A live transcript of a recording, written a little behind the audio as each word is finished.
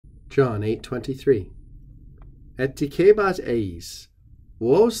John 8:23. Et dicebat eis,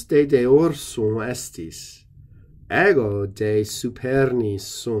 vos de deorsum estis, ego de supernis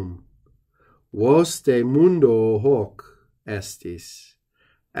sum, vos de mundo hoc estis,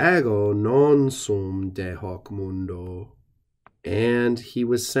 ego non sum de hoc mundo. And he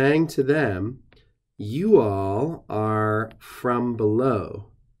was saying to them, you all are from below.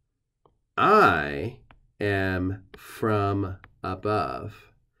 I am from above.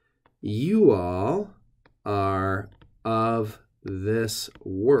 You all are of this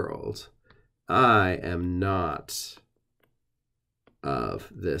world. I am not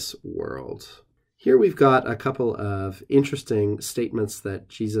of this world. Here we've got a couple of interesting statements that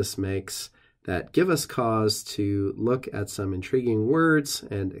Jesus makes that give us cause to look at some intriguing words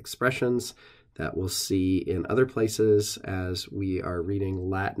and expressions that we'll see in other places as we are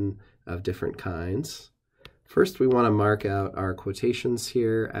reading Latin of different kinds. First, we want to mark out our quotations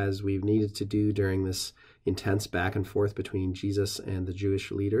here, as we've needed to do during this intense back and forth between Jesus and the Jewish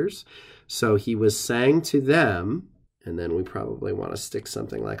leaders. So he was saying to them, and then we probably want to stick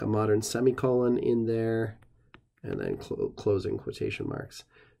something like a modern semicolon in there, and then closing quotation marks.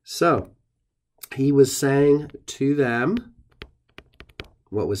 So he was saying to them,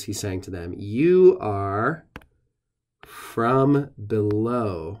 what was he saying to them? You are from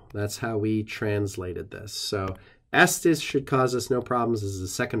below. That's how we translated this. So estis should cause us no problems. This is a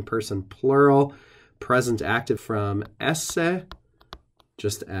second person plural, present active from esse,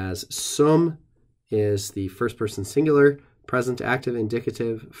 just as sum is the first person singular, present active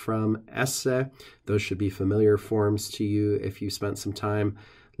indicative from esse. Those should be familiar forms to you if you spent some time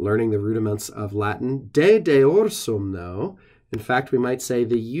learning the rudiments of Latin. De deorsum, though, in fact, we might say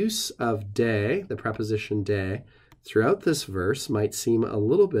the use of de, the preposition de, throughout this verse might seem a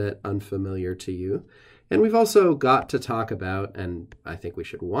little bit unfamiliar to you. And we've also got to talk about, and I think we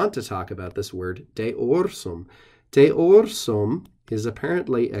should want to talk about, this word deorsum. Deorsum is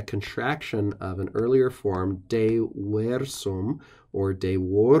apparently a contraction of an earlier form, deversum or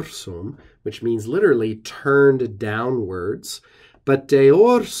devorsum, which means literally turned downwards. But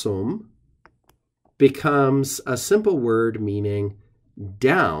deorsum becomes a simple word meaning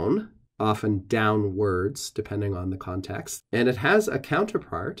down, often downwards, depending on the context. And it has a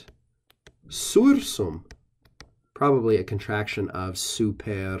counterpart, sursum, probably a contraction of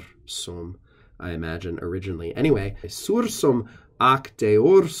supersum, I imagine, originally. Anyway, sursum ac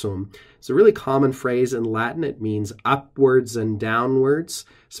deorsum is a really common phrase in Latin. It means upwards and downwards,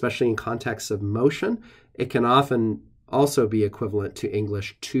 especially in contexts of motion. It can often also be equivalent to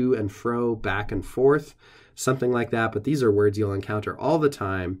English to and fro, back and forth, something like that. But these are words you'll encounter all the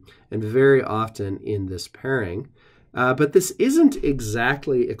time and very often in this pairing. But this isn't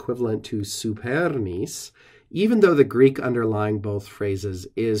exactly equivalent to supernis, even though the Greek underlying both phrases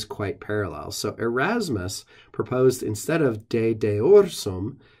is quite parallel. So Erasmus proposed, instead of de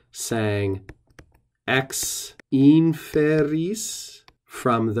deorsum, saying ex inferis,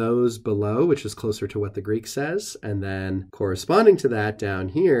 from those below, which is closer to what the Greek says. And then corresponding to that down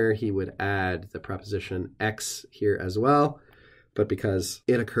here, he would add the preposition ex here as well. But because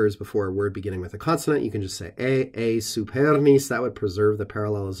it occurs before a word beginning with a consonant, you can just say a supernis. That would preserve the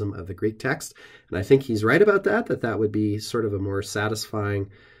parallelism of the Greek text. And I think he's right about that, that would be sort of a more satisfying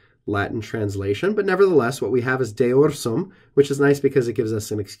Latin translation. But nevertheless, what we have is deorsum, which is nice because it gives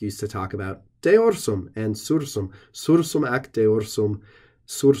us an excuse to talk about deorsum and sursum. Sursum ac deorsum,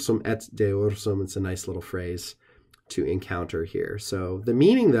 sursum et deorsum. It's a nice little phrase to encounter here. So the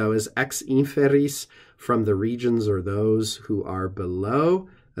meaning, though, is ex inferis, from the regions or those who are below,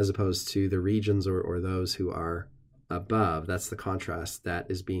 as opposed to the regions or those who are above. That's the contrast that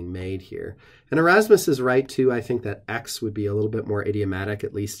is being made here. And Erasmus is right, too. I think that ex would be a little bit more idiomatic,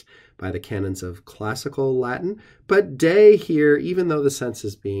 at least by the canons of classical Latin. But de here, even though the sense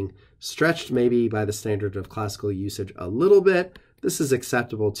is being stretched maybe by the standard of classical usage a little bit, this is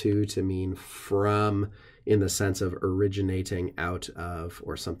acceptable, too, to mean from, in the sense of originating out of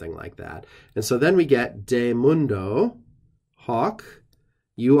or something like that. And so then we get de mundo hoc.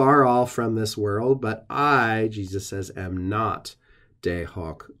 You are all from this world, but I, Jesus says, am not de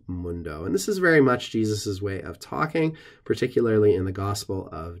hoc mundo. And this is very much Jesus's way of talking, particularly in the Gospel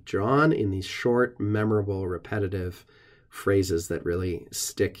of John, in these short, memorable, repetitive phrases that really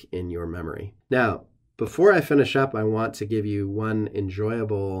stick in your memory. Now, before I finish up, I want to give you one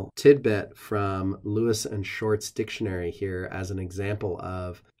enjoyable tidbit from Lewis and Short's dictionary here as an example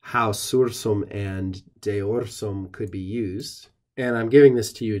of how sursum and deorsum could be used. And I'm giving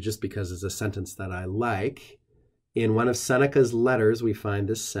this to you just because it's a sentence that I like. In one of Seneca's letters, we find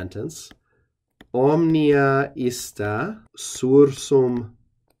this sentence: Omnia ista sursum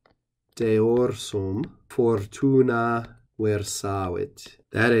deorsum fortuna versavit.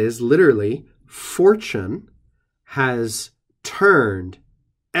 That is, literally, fortune has turned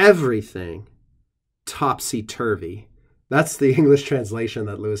everything topsy-turvy. That's the English translation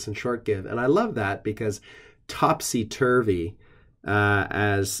that Lewis and Short give. And I love that because topsy-turvy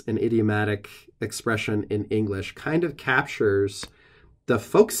as an idiomatic expression in English kind of captures the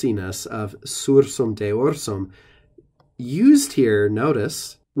folksiness of sursum deorsum, used here,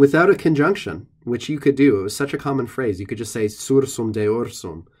 notice, without a conjunction, which you could do. It was such a common phrase. You could just say sursum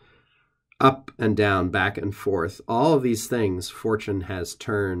deorsum, up and down, back and forth. All of these things, fortune has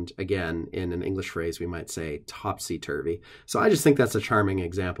turned, again, in an English phrase, we might say topsy-turvy. So I just think that's a charming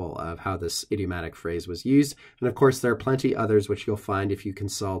example of how this idiomatic phrase was used. And of course, there are plenty others which you'll find if you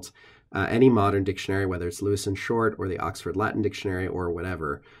consult any modern dictionary, whether it's Lewis and Short or the Oxford Latin Dictionary or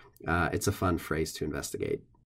whatever. It's a fun phrase to investigate.